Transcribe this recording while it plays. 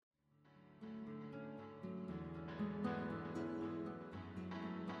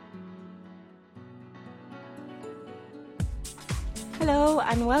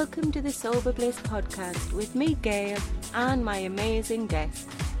and welcome to the Sober Bliss podcast with me, Gail, and my amazing guests.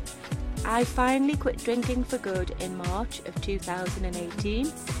 I finally quit drinking for good in March of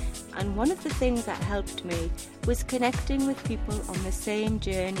 2018, and one of the things that helped me was connecting with people on the same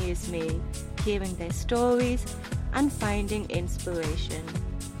journey as me, hearing their stories and finding inspiration.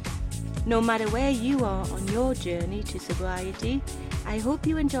 No matter where you are on your journey to sobriety, I hope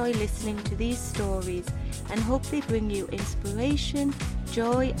you enjoy listening to these stories and hope they bring you inspiration,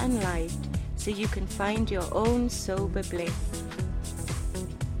 joy and light so you can find your own sober bliss.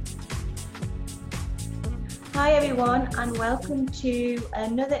 Hi everyone, and welcome to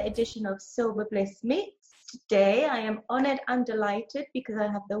another edition of Sober Bliss Meets. Today I am honoured and delighted because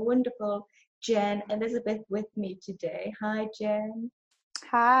I have the wonderful Jen Elizabeth with me today. Hi Jen.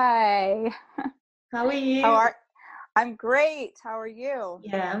 Hi. How are you? I'm great. How are you?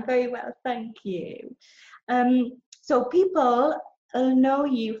 Yeah, I'm very well, thank you. So people know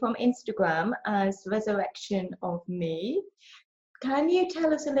you from Instagram as Resurrection of Me. Can you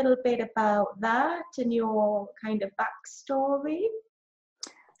tell us a little bit about that and your kind of backstory?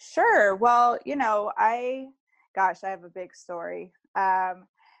 Sure. Well, I have a big story.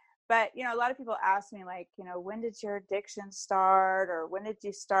 But, a lot of people ask me when did your addiction start, or when did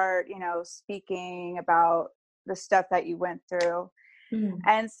you start, speaking about the stuff that you went through?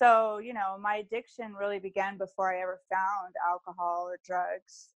 And so, my addiction really began before I ever found alcohol or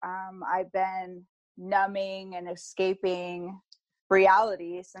drugs. I've been numbing and escaping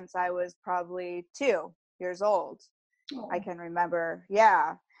reality since I was probably 2 years old. Oh. I can remember.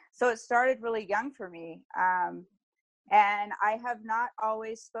 Yeah. So it started really young for me. And I have not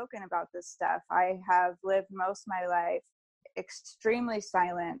always spoken about this stuff. I have lived most of my life extremely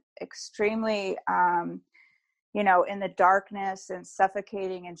silent, extremely, in the darkness and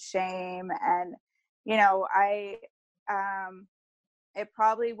suffocating in shame. And, it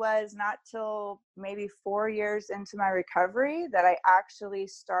probably was not till maybe 4 years into my recovery that I actually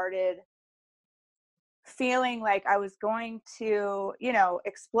started feeling like I was going to,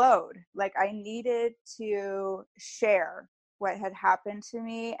 explode. Like I needed to share what had happened to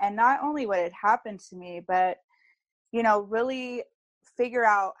me, and not only what had happened to me, but, really figure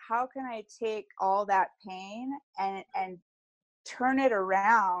out how can I take all that pain and turn it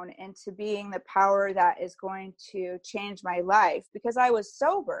around into being the power that is going to change my life, because I was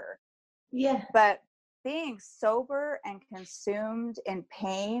sober. Yeah. But being sober and consumed in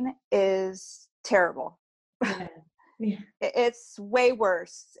pain is terrible. Yeah. Yeah. It's way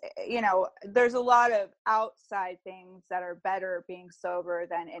worse. There's a lot of outside things that are better being sober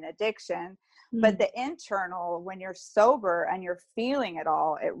than in addiction. But the internal, when you're sober and you're feeling it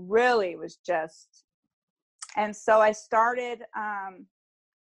all, it really was just. And so I started,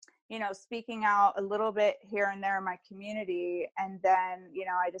 speaking out a little bit here and there in my community. And then,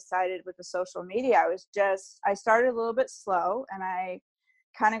 I decided with the social media, I started a little bit slow, and I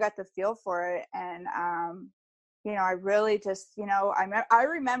kind of got the feel for it. And, I really just, I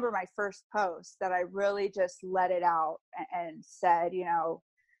remember my first post that I really just let it out and said,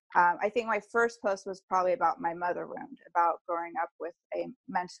 I think my first post was probably about my mother wound, about growing up with a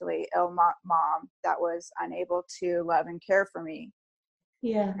mentally ill mom that was unable to love and care for me.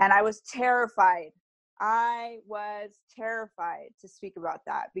 Yeah. And I was terrified. I was terrified to speak about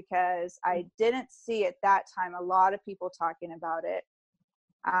that because I didn't see at that time a lot of people talking about it.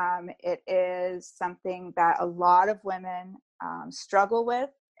 It is something that a lot of women struggle with,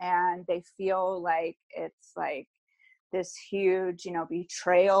 and they feel like it's like this huge,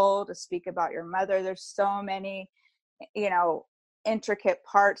 betrayal to speak about your mother. There's so many, intricate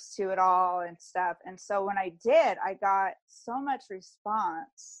parts to it all and stuff. And so when I did, I got so much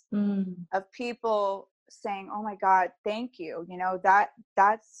response of people saying, "Oh my God, thank you.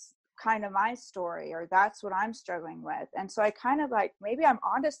 That's kind of my story, or that's what I'm struggling with." And so I kind of maybe I'm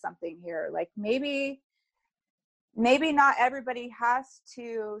onto something here. Like maybe not everybody has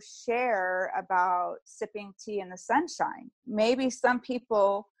to share about sipping tea in the sunshine. Maybe some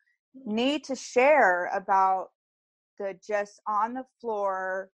people need to share about the just on the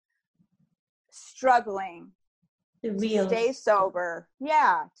floor struggling to stay sober.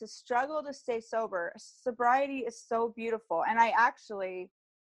 Yeah, to struggle to stay sober. Sobriety is so beautiful. And I actually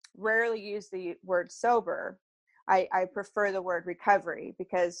rarely use the word sober. I prefer the word recovery,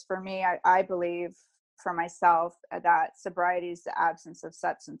 because for me, I believe for myself that sobriety is the absence of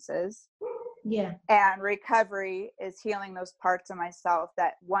substances. Yeah. And recovery is healing those parts of myself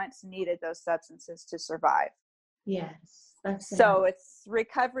that once needed those substances to survive. Yes. So it's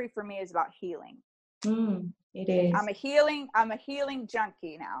recovery for me is about healing. It is. I'm a healing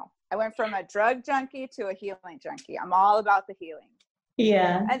junkie now. I went from a drug junkie to a healing junkie. I'm all about the healing.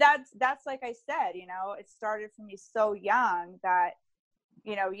 Yeah. And that's like I said, you know, it started for me so young that,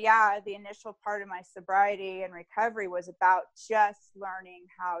 you know, yeah, the initial part of my sobriety and recovery was about just learning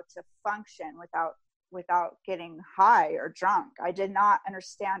how to function without getting high or drunk. I did not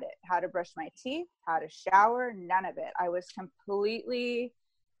understand it, how to brush my teeth, how to shower, none of it. I was completely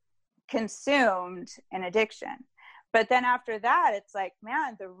consumed in addiction. But then after that, it's like,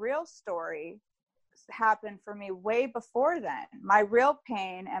 man, the real story happened for me way before then. My real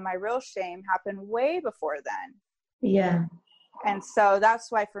pain and my real shame happened way before then. Yeah. And so that's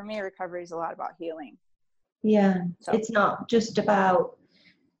why for me, recovery is a lot about healing. Yeah. So It's not just about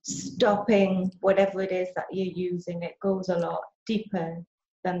stopping whatever it is that you're using. It goes a lot deeper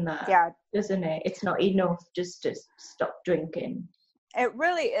than that, yeah, doesn't it? It's not enough just to stop drinking. it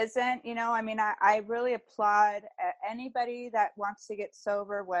really isn't. You know, I mean, I really applaud anybody that wants to get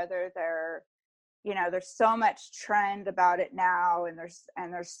sober, whether they're, you know, there's so much trend about it now, and there's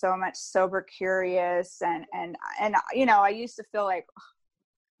so much sober curious, and you know, I used to feel like,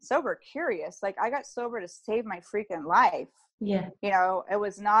 sober curious, like I got sober to save my freaking life. Yeah. You know, it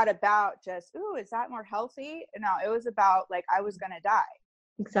was not about just, ooh, is that more healthy? No, it was about like I was gonna die.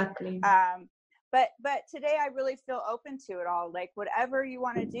 Exactly. But today I really feel open to it all. Like whatever you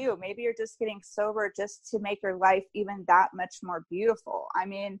want to do, maybe you're just getting sober just to make your life even that much more beautiful. I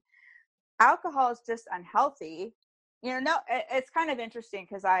mean, alcohol is just unhealthy. You know, no, it's kind of interesting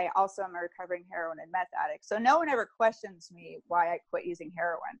because I also am a recovering heroin and meth addict. So no one ever questions me why I quit using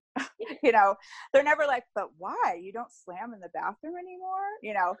heroin. You know, they're never like, but why? You don't slam in the bathroom anymore?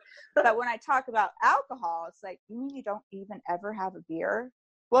 You know, but when I talk about alcohol, it's like, you mean you don't even ever have a beer?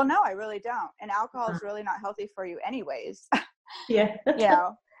 Well, no, I really don't. And alcohol is really not healthy for you anyways. Yeah. You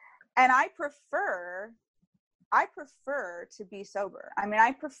know, and I prefer to be sober. I mean,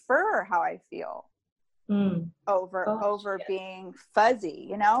 I prefer how I feel over being fuzzy,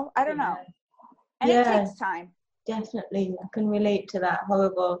 you know? I don't know. And it takes time. Definitely. I can relate to that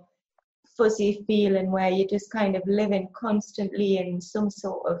horrible fuzzy feeling where you're just kind of living constantly in some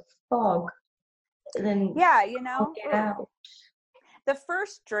sort of fog. And then yeah, you know, get out. The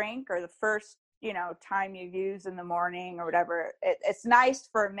first drink or the first, you know, time you use in the morning or whatever, it's nice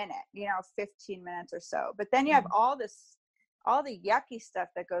for a minute, you know, 15 minutes or so. But then you have all the yucky stuff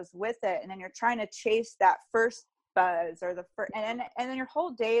that goes with it. And then you're trying to chase that first buzz or the first, and then your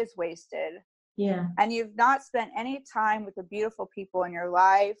whole day is wasted. Yeah. And you've not spent any time with the beautiful people in your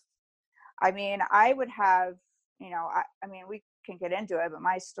life. I mean, I would have, you know, I mean, we can get into it, but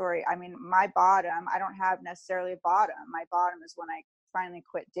my story, I mean, my bottom, I don't have necessarily a bottom. My bottom is when I finally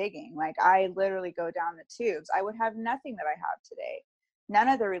quit digging. Like I literally go down the tubes. I would have nothing that I have today. None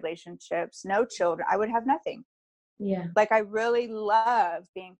of the relationships, no children. I would have nothing. Yeah. Like I really love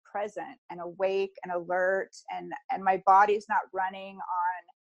being present and awake and alert, and my body's not running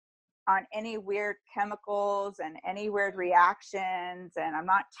on any weird chemicals and any weird reactions, and I'm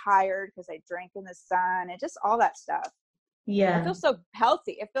not tired because I drank in the sun and just all that stuff. Yeah. It feels so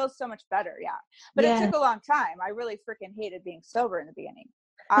healthy. It feels so much better. Yeah. But it took a long time. I really freaking hated being sober in the beginning.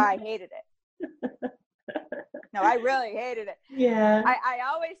 I hated it. No, I really hated it. Yeah. I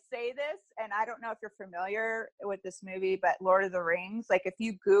always say this, and I don't know if you're familiar with this movie, but Lord of the Rings, like if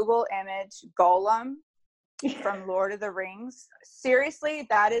you Google image Gollum from Lord of the Rings, seriously,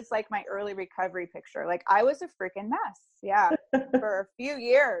 that is like my early recovery picture. Like I was a freaking mess. Yeah. For a few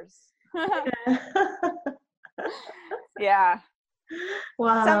years. Yeah.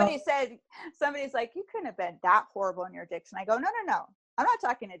 Wow. Somebody's like, you couldn't have been that horrible in your addiction. I go, no. I'm not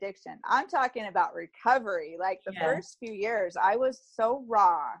talking addiction. I'm talking about recovery. Like the first few years, I was so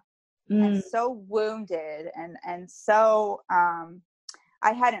raw and so wounded and so,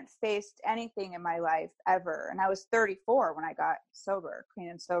 I hadn't faced anything in my life ever. And I was 34 when I got sober, clean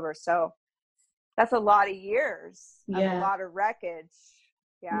and sober. So that's a lot of years of a lot of wreckage.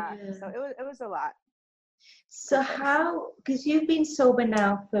 Yeah. So it was a lot. So how, because you've been sober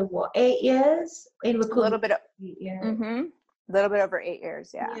now for what, 8 years? In recovery? A little bit. A little bit over 8 years.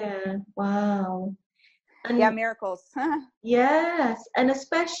 Yeah. Yeah. Wow. And miracles. Yes. And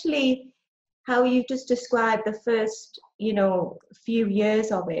especially how you've just described the first, you know, few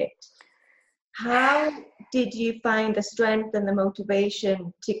years of it. How did you find the strength and the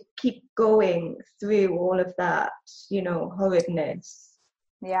motivation to keep going through all of that, you know, horridness?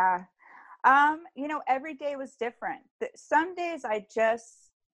 Yeah. You know, every day was different. Some days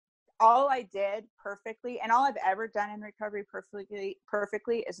all I did perfectly, and all I've ever done in recovery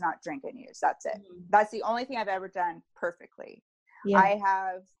perfectly is not drink and use. That's it. That's the only thing I've ever done perfectly. Yeah. I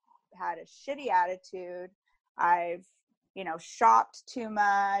have had a shitty attitude. I've, you know, shopped too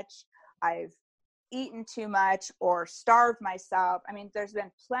much. I've eaten too much or starved myself. I mean, there's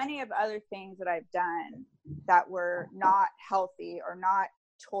been plenty of other things that I've done that were not healthy or not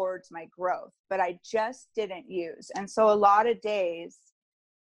towards my growth, but I just didn't use. And so a lot of days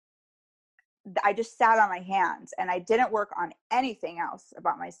I just sat on my hands and I didn't work on anything else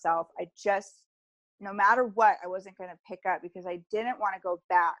about myself. I just, no matter what, I wasn't going to pick up because I didn't want to go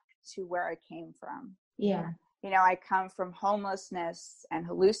back to where I came from. Yeah. You know, I come from homelessness and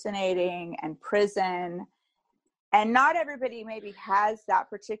hallucinating and prison. And not everybody maybe has that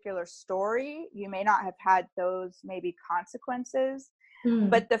particular story. You may not have had those maybe consequences,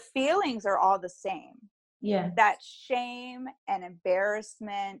 but the feelings are all the same. Yeah. That shame and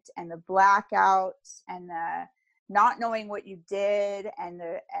embarrassment and the blackouts and the not knowing what you did and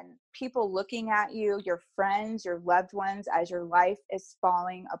people looking at you, your friends, your loved ones, as your life is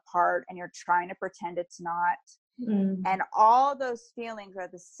falling apart and you're trying to pretend it's not. And all those feelings are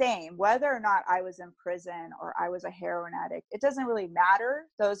the same, whether or not I was in prison or I was a heroin addict. It doesn't really matter.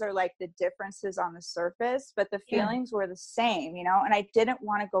 Those are like the differences on the surface, but the feelings were the same, you know, and I didn't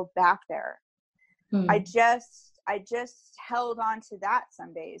want to go back there. I just held on to that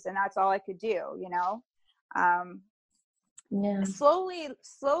some days, and that's all I could do, you know. Slowly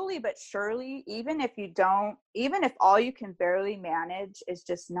but surely, even if all you can barely manage is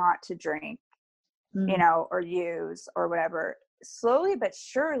just not to drink, you know, or use or whatever, slowly but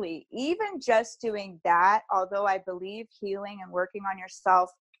surely, even just doing that, although I believe healing and working on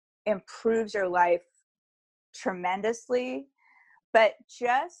yourself improves your life tremendously, but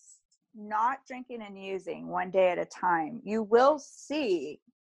just not drinking and using one day at a time, you will see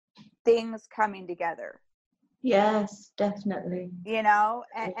things coming together. Yes, definitely. You know,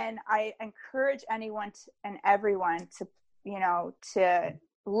 and I encourage anyone and everyone to, you know, to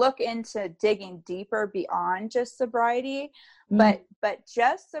look into digging deeper beyond just sobriety, but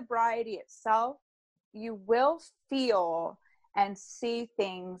just sobriety itself, you will feel and see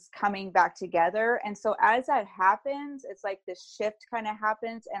things coming back together. And so as that happens, it's like this shift kind of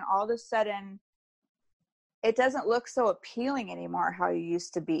happens, and all of a sudden it doesn't look so appealing anymore how you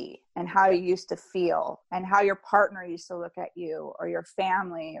used to be and how you used to feel and how your partner used to look at you or your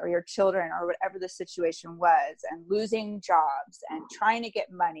family or your children or whatever the situation was, and losing jobs and trying to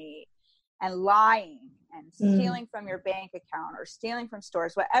get money and lying and stealing from your bank account or stealing from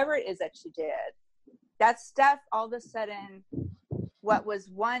stores, whatever it is that you did. That stuff, all of a sudden, what was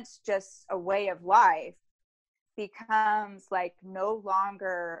once just a way of life becomes like no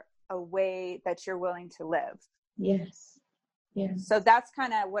longer a way that you're willing to live. Yes. Yeah. So that's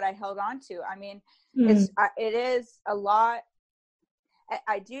kind of what I held on to. I mean, it is a lot.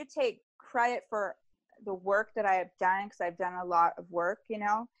 I do take credit for the work that I have done, because I've done a lot of work, you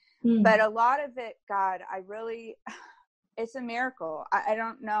know, but a lot of it, God, it's a miracle. I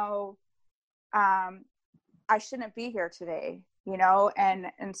don't know. I shouldn't be here today, you know,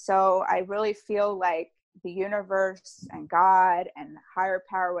 and so I really feel like the universe and God and higher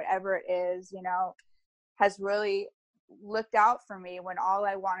power, whatever it is, you know, has really looked out for me when all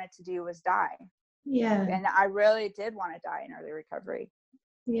I wanted to do was die. Yeah. And I really did want to die in early recovery.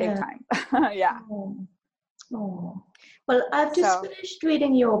 Yeah. Big time. Yeah. Oh. Well, I've just finished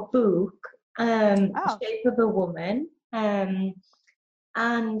reading your book, Shape of a Woman. And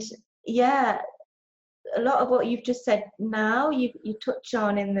yeah, a lot of what you've just said now, you touch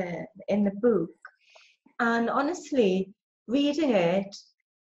on in the book. And honestly, reading it,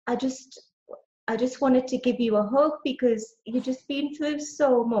 I just wanted to give you a hug, because you've just been through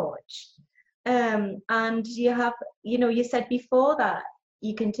so much. And you have, you know, you said before that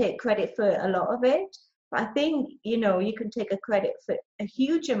you can take credit for a lot of it. But I think, you know, you can take a credit for a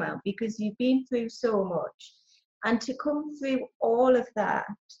huge amount, because you've been through so much. And to come through all of that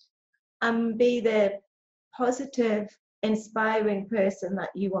and be the positive, inspiring person that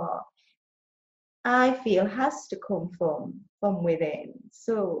you are, I feel has to come from within.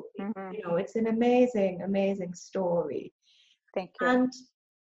 So, you know, it's an amazing, amazing story. Thank you. And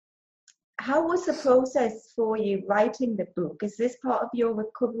how was the process for you writing the book? Is this part of your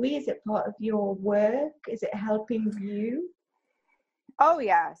recovery? Is it part of your work? Is it helping you? Oh,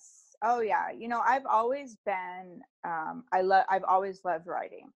 yes. Oh, yeah. You know, I've always been, I've always loved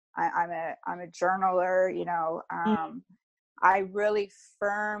writing. I'm a journaler, you know. I really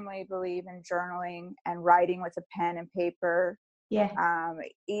firmly believe in journaling and writing with a pen and paper. Yeah.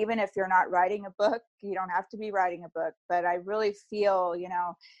 Even if you're not writing a book, you don't have to be writing a book. But I really feel, you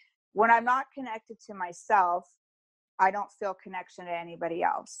know, when I'm not connected to myself, I don't feel connection to anybody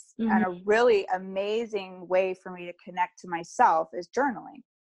else. And a really amazing way for me to connect to myself is journaling.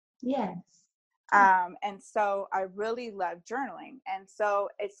 Yes. And so I really love journaling. And so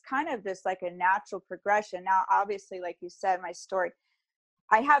it's kind of this like a natural progression. Now, obviously, like you said, my story,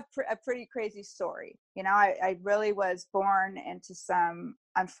 I have a pretty crazy story. You know, I really was born into some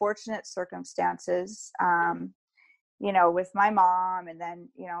unfortunate circumstances, you know, with my mom. And then,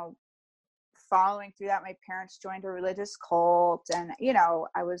 you know, following through that, my parents joined a religious cult, and, you know,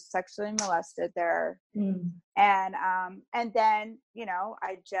 I was sexually molested there. And then, you know,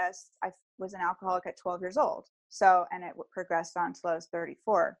 I was an alcoholic at 12 years old. So, and it progressed on until I was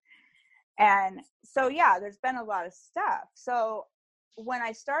 34. And so, yeah, there's been a lot of stuff. So when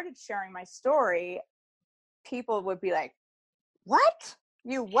I started sharing my story, people would be like, what?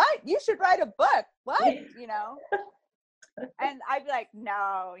 You what? You should write a book. What? You know? And I'd be like,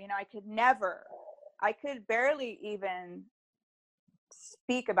 no, you know, I could barely even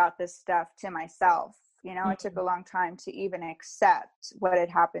speak about this stuff to myself. You know, it took a long time to even accept what had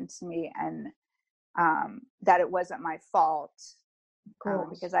happened to me, and that it wasn't my fault.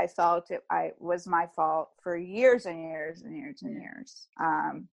 Because I felt it was my fault for years and years and years and years.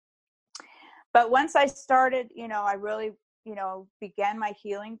 But once I started, you know, I really, you know, began my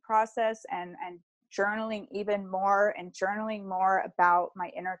healing process and journaling even more, and journaling more about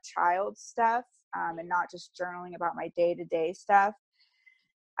my inner child stuff, and not just journaling about my day-to-day stuff.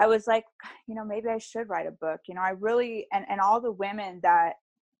 I was like, you know, maybe I should write a book. You know, I really, and all the women that,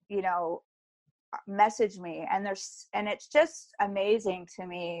 you know, message me, and it's just amazing to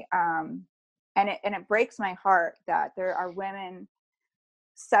me, and it breaks my heart that there are women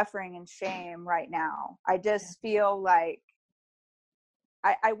suffering in shame right now. I just feel like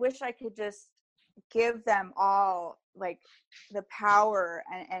I wish I could just give them all like the power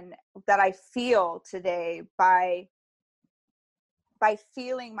and that I feel today by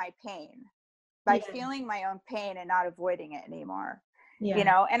feeling my pain, feeling my own pain and not avoiding it anymore. You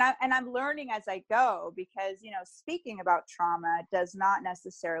know, and I'm learning as I go, because, you know, speaking about trauma does not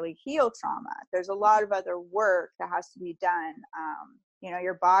necessarily heal trauma. There's a lot of other work that has to be done. You know,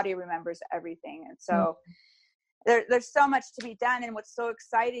 your body remembers everything. And so there's so much to be done. And what's so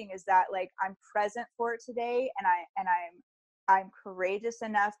exciting is that, like, I'm present for it today, and I'm courageous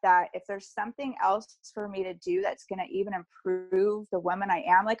enough that if there's something else for me to do that's going to even improve the woman I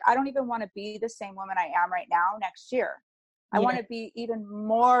am, like, I don't even want to be the same woman I am right now next year. I want to be even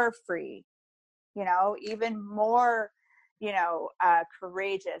more free, you know, even more, you know,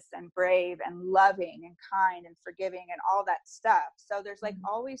 courageous and brave and loving and kind and forgiving and all that stuff. So there's like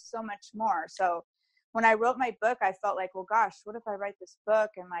always so much more. So when I wrote my book, I felt like, well, gosh, what if I write this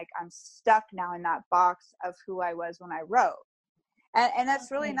book and like I'm stuck now in that box of who I was when I wrote? And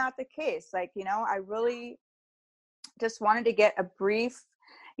that's really not the case. Like, you know, I really just wanted to get a brief,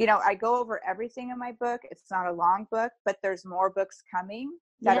 you know, I go over everything in my book. It's not a long book, but there's more books coming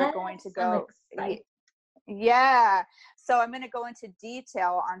that are going to go. Yeah. So I'm going to go into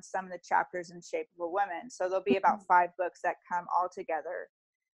detail on some of the chapters in Shape of a Woman. So there'll be about 5 books that come all together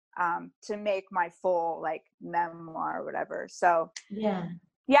to make my full like memoir or whatever. So yeah,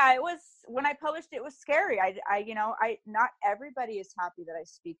 it was, when I published it was scary. You know, not everybody is happy that I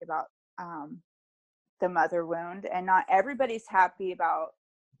speak about the mother wound, and not everybody's happy about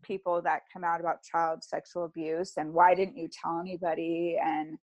people that come out about child sexual abuse, and why didn't you tell anybody,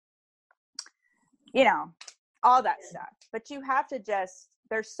 and, you know, all that stuff. But you have to just,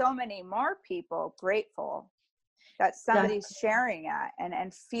 there's so many more people grateful that somebody's sharing it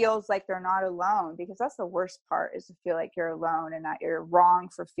and feels like they're not alone, because that's the worst part, is to feel like you're alone and that you're wrong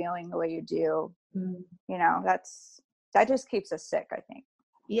for feeling the way you do. You know, that just keeps us sick, I think.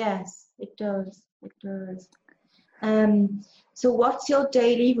 Yes, it does. It does. So what's your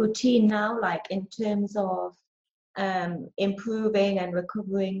daily routine now like, in terms of improving and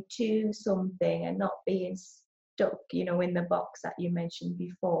recovering to something and not being stuck, you know, in the box that you mentioned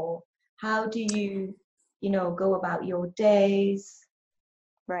before? How do you, you know, go about your days?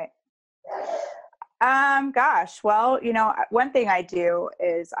 Right. Gosh, well, you know, one thing I do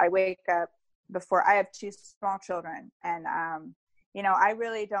is I wake up before, I have 2 small children, and you know, I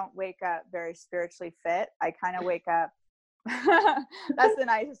really don't wake up very spiritually fit. I kind of wake up, that's the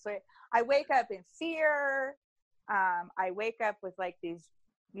nicest way. I wake up in fear. I wake up with like these,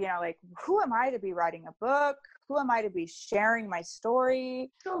 you know, like, who am I to be writing a book? Who am I to be sharing my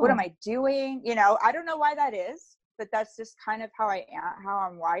story? What am I doing? You know, I don't know why that is, but that's just kind of how I am, how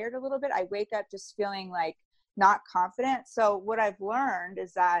I'm wired a little bit. I wake up just feeling like not confident. So what I've learned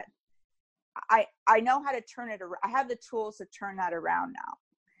is that I know how to turn it around. I have the tools to turn that around now.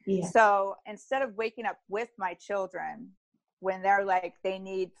 Yeah. So instead of waking up with my children when they're like, they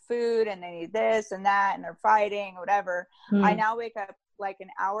need food and they need this and that, and they're fighting or whatever, I now wake up like an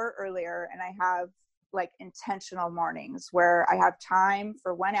hour earlier, and I have like intentional mornings where I have time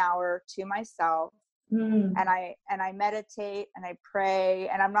for 1 hour to myself. And I meditate and I pray,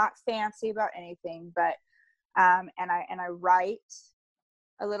 and I'm not fancy about anything, but and I write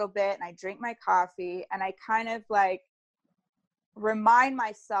a little bit, and I drink my coffee, and I kind of like remind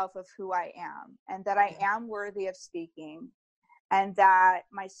myself of who I am, and that I am worthy of speaking, and that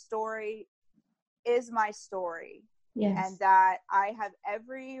my story is my story. Yes. And that I have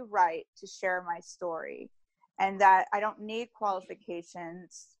every right to share my story, and that I don't need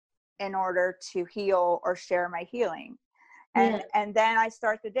qualifications in order to heal or share my healing. And then I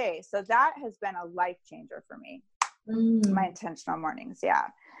start the day. So that has been a life changer for me. My intentional mornings. Yeah.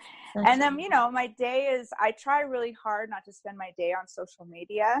 And then, you know, my day is, I try really hard not to spend my day on social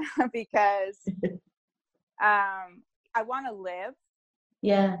media because I want to live.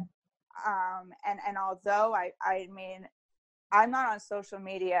 Yeah. And although I mean, I'm not on social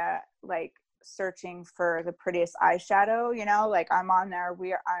media, like searching for the prettiest eyeshadow, you know, like I'm on there,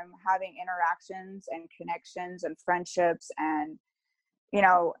 I'm having interactions and connections and friendships, and, you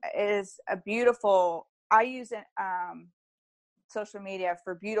know, it is a beautiful, I use it, social media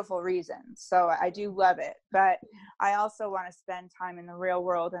for beautiful reasons. So I do love it, but I also want to spend time in the real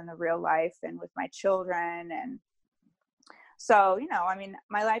world and the real life and with my children. And so, you know, I mean,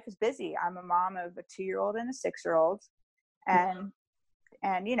 my life is busy. I'm a mom of a 2-year-old and a 6-year-old.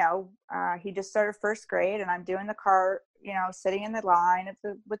 And, you know, he just started first grade, and I'm doing the car, you know, sitting in the line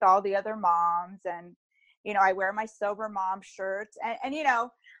with all the other moms. And, you know, I wear my sober mom shirts, and, you know,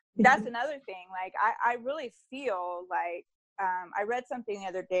 that's another thing. Like, I really feel like, I read something the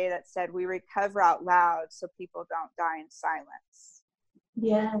other day that said we recover out loud so people don't die in silence.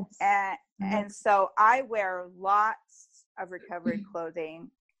 Yes. And so I wear lots of recovery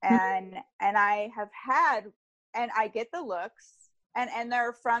clothing, and I have had, and I get the looks, and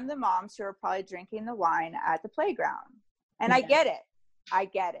they're from the moms who are probably drinking the wine at the playground. And I get it.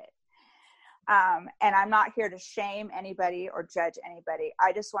 And I'm not here to shame anybody or judge anybody.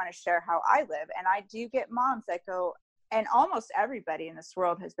 I just want to share how I live. And I do get moms that go, and almost everybody in this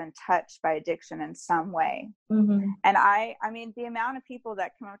world has been touched by addiction in some way. And I mean, the amount of people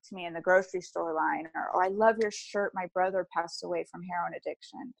that come up to me in the grocery store line, or, oh, I love your shirt, my brother passed away from heroin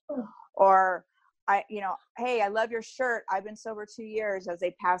addiction. Or, you know, hey, I love your shirt, I've been sober 2 years, as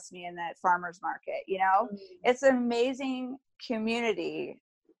they pass me in that farmer's market, you know. It's an amazing community.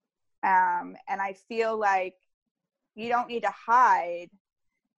 And I feel like you don't need to hide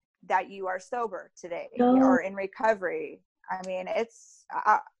that you are sober today or in recovery. I mean,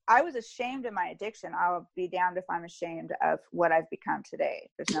 I was ashamed of my addiction. I'll be damned if I'm ashamed of what I've become today.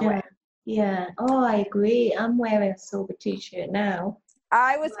 There's no way. Yeah. Oh, I agree. I'm wearing a sober t-shirt now.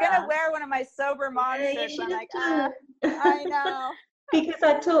 I was going to wear one of my sober mom shirts. I'm like, I know. Because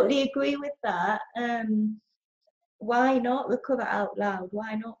I totally agree with that. Why not recover out loud?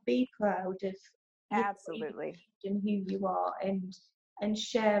 Why not be proud of absolutely and who you are, and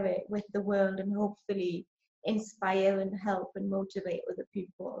share it with the world, and hopefully inspire and help and motivate other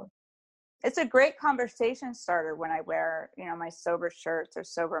people. It's a great conversation starter when I wear, you know, my sober shirts or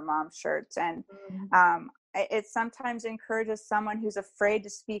sober mom shirts. And it sometimes encourages someone who's afraid to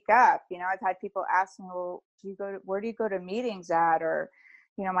speak up. You know, I've had people ask me, well, where do you go to meetings at? Or,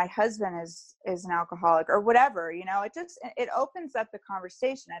 you know, my husband is an alcoholic, or whatever. You know, it opens up the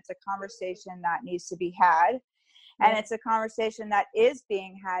conversation. It's a conversation that needs to be had. And it's a conversation that is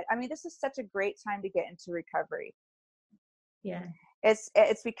being had. I mean, this is such a great time to get into recovery. Yeah.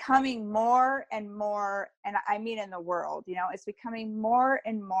 It's becoming more and more, and I mean in the world, you know, it's becoming more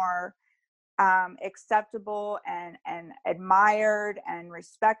and more acceptable and admired and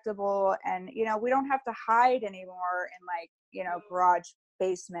respectable. And, you know, we don't have to hide anymore in, like, you know, garage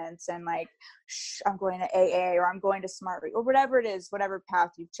basements and like, I'm going to AA, or I'm going to Smart, or whatever it is, whatever path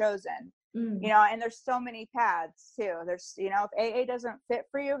you've chosen. You know, and there's so many paths too. There's, you know, if AA doesn't fit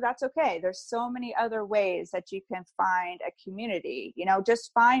for you, that's okay. There's so many other ways that you can find a community, you know,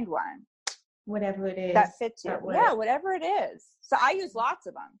 just find one. Whatever it is. That fits you. Yeah, whatever it is. So I use lots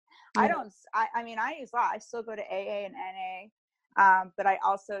of them. Yeah. I mean, I use a lot. I still go to AA and NA, but I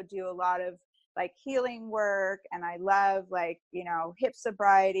also do a lot of like healing work, and I love, like, you know, hip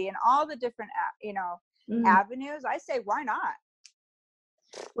sobriety and all the different, you know, avenues. I say, why not?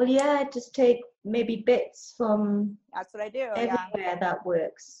 Well, yeah, just take maybe bits from that's what I do. Everywhere that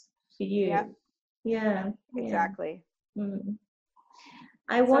works for you. Yeah. Exactly. So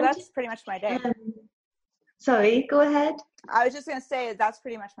that's pretty much my day. Sorry, go ahead. I was just going to say that's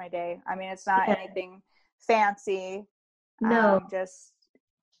pretty much my day. I mean, it's not anything fancy. No. Just,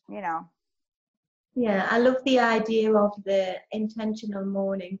 you know. Yeah, I love the idea of the intentional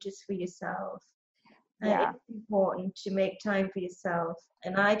morning just for yourself. Yeah. It's important to make time for yourself.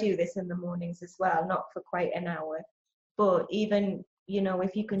 And I do this in the mornings as well, not for quite an hour, but even,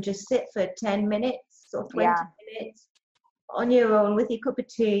 if you can just sit for 10 minutes or 20 minutes on your own with your cup of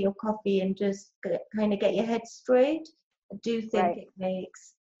tea or coffee and just kind of get your head straight, I do think it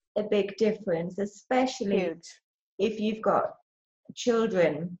makes a big difference, especially if you've got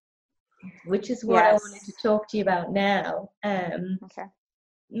children, which is what I wanted to talk to you about now. Okay.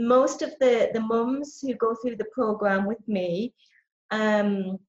 Most of the mums who go through the program with me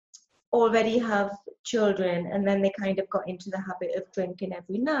already have children, and then they kind of got into the habit of drinking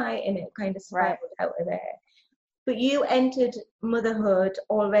every night, and it kind of spiraled out of there. But you entered motherhood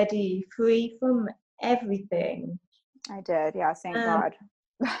already free from everything. I did, yeah, thank God.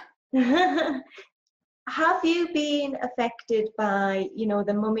 Have you been affected by,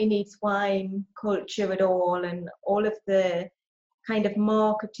 the mummy needs wine culture at all, and all of the kind of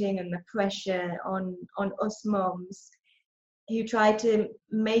marketing and the pressure on us mums who try to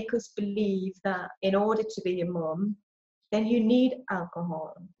make us believe that in order to be a mum, then you need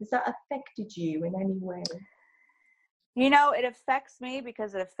alcohol? Has that affected you in any way? It affects me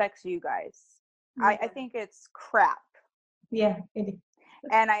because it affects you guys. Yeah. I think it's crap. Yeah, it is.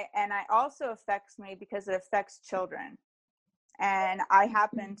 And I also affects me because it affects children. And I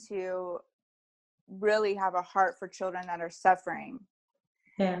happen to really have a heart for children that are suffering.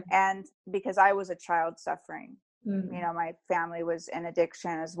 Yeah. And because I was a child suffering, my family was in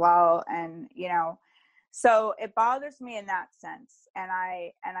addiction as well. And, so it bothers me in that sense. And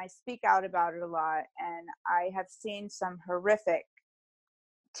I speak out about it a lot. And I have seen some horrific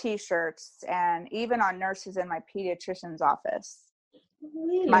T-shirts, and even on nurses in my pediatrician's office.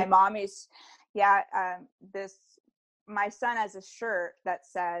 Really? My mommy's, my son has a shirt that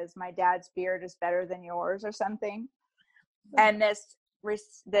says, "My dad's beard is better than yours," or something. And this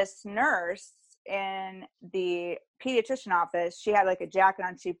nurse in the pediatrician office, she had like a jacket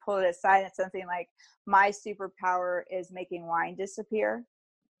on, she pulled it aside, and it's something like, "My superpower is making wine disappear."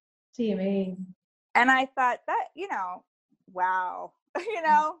 Do you mean? And I thought that, wow,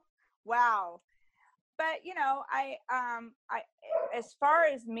 wow. But, I, as far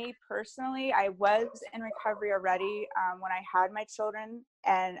as me personally, I was in recovery already when I had my children.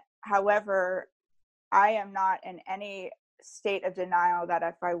 And however, I am not in any state of denial that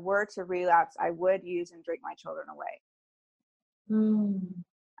if I were to relapse, I would use and drink my children away.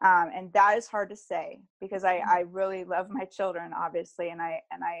 And that is hard to say because I really love my children, obviously. And I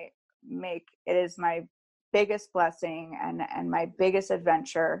make, it is my biggest blessing and my biggest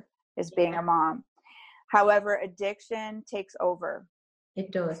adventure is being a mom. However, addiction takes over.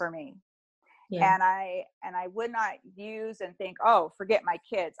 It does for me. Yeah. And I would not use and think, oh, forget my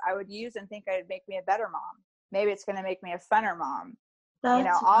kids. I would use and think it'd make me a better mom. Maybe it's going to make me a funner mom.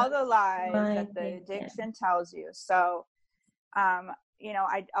 All the lies that the addiction tells you. So,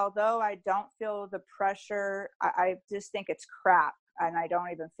 although I don't feel the pressure, I just think it's crap. And I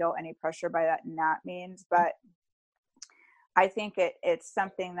don't even feel any pressure by that in that means. But I think it's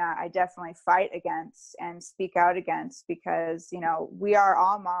something that I definitely fight against and speak out against because, we are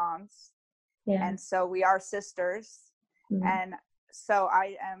all moms. Yeah. And so we are sisters. Mm-hmm. And so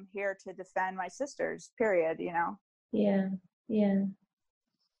I am here to defend my sisters, period, Yeah.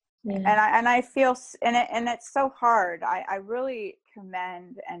 And I feel, and it's so hard. I really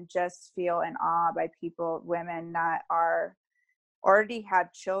commend and just feel in awe by women that already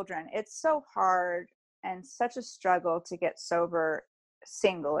have children. It's so hard and such a struggle to get sober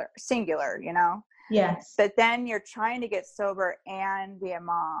singular, Yes. But then you're trying to get sober and be a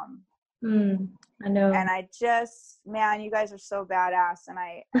mom. I know. And I just, man, you guys are so badass. And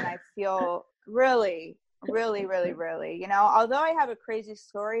I feel really, really, really, really, although I have a crazy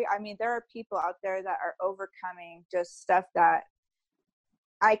story, I mean, there are people out there that are overcoming just stuff that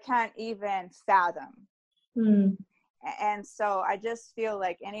I can't even fathom. And so I just feel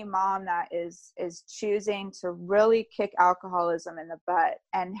like any mom that is choosing to really kick alcoholism in the butt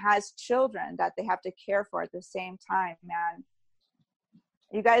and has children that they have to care for at the same time, man,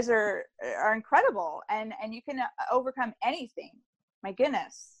 you guys are incredible, and you can overcome anything. My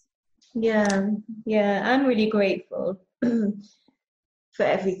goodness. Yeah, I'm really grateful for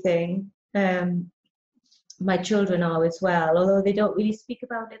everything. My children are as well, although they don't really speak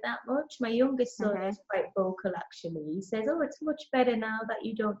about it that much. My youngest son is quite vocal, actually. He says, "Oh, it's much better now that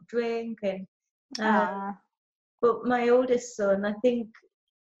you don't drink." And but my oldest son, I think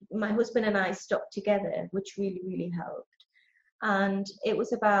my husband and I stopped together, which really, really helped. And it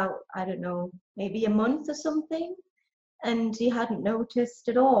was about, I don't know, maybe a month or something. and he hadn't noticed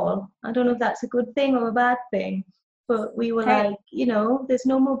at all. I don't know if that's a good thing or a bad thing, but we were like, you know, there's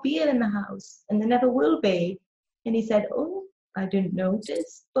no more beer in the house, and there never will be. And he said, oh, I didn't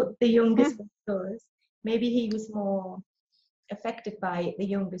notice. But the youngest was, maybe he was more affected by it, the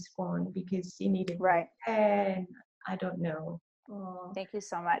youngest one, because he needed right. And I don't know. Oh. Thank you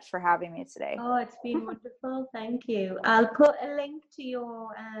so much for having me today. Oh, it's been wonderful. Thank you. I'll put a link to your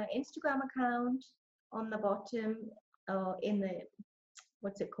Instagram account on the bottom, in the,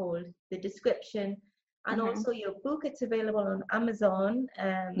 what's it called, the description, and also your book. It's available on Amazon.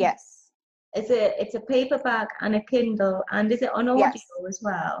 Yes. It's a paperback and a Kindle, and is it on audio as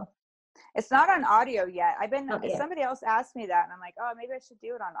well? It's not on audio yet. Somebody else asked me that, and I'm like, oh, maybe I should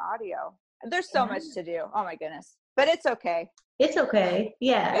do it on audio. There's so much to do. Oh my goodness. But it's okay. It's okay.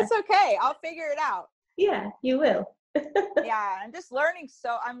 Yeah. It's okay. I'll figure it out. Yeah, you will. Yeah, I'm learning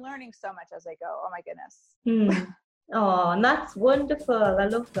so much as I go. Oh my goodness. Oh, and that's wonderful. I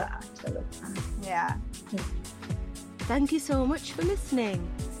love that. Yeah. Thank you so much for listening.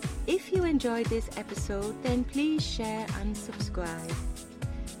 If you enjoyed this episode, then please share and subscribe.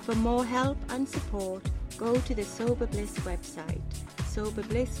 For more help and support, go to the Sober Bliss website,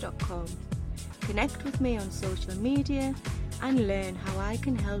 soberbliss.com. Connect with me on social media and learn how I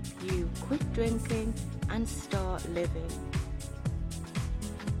can help you quit drinking and start living.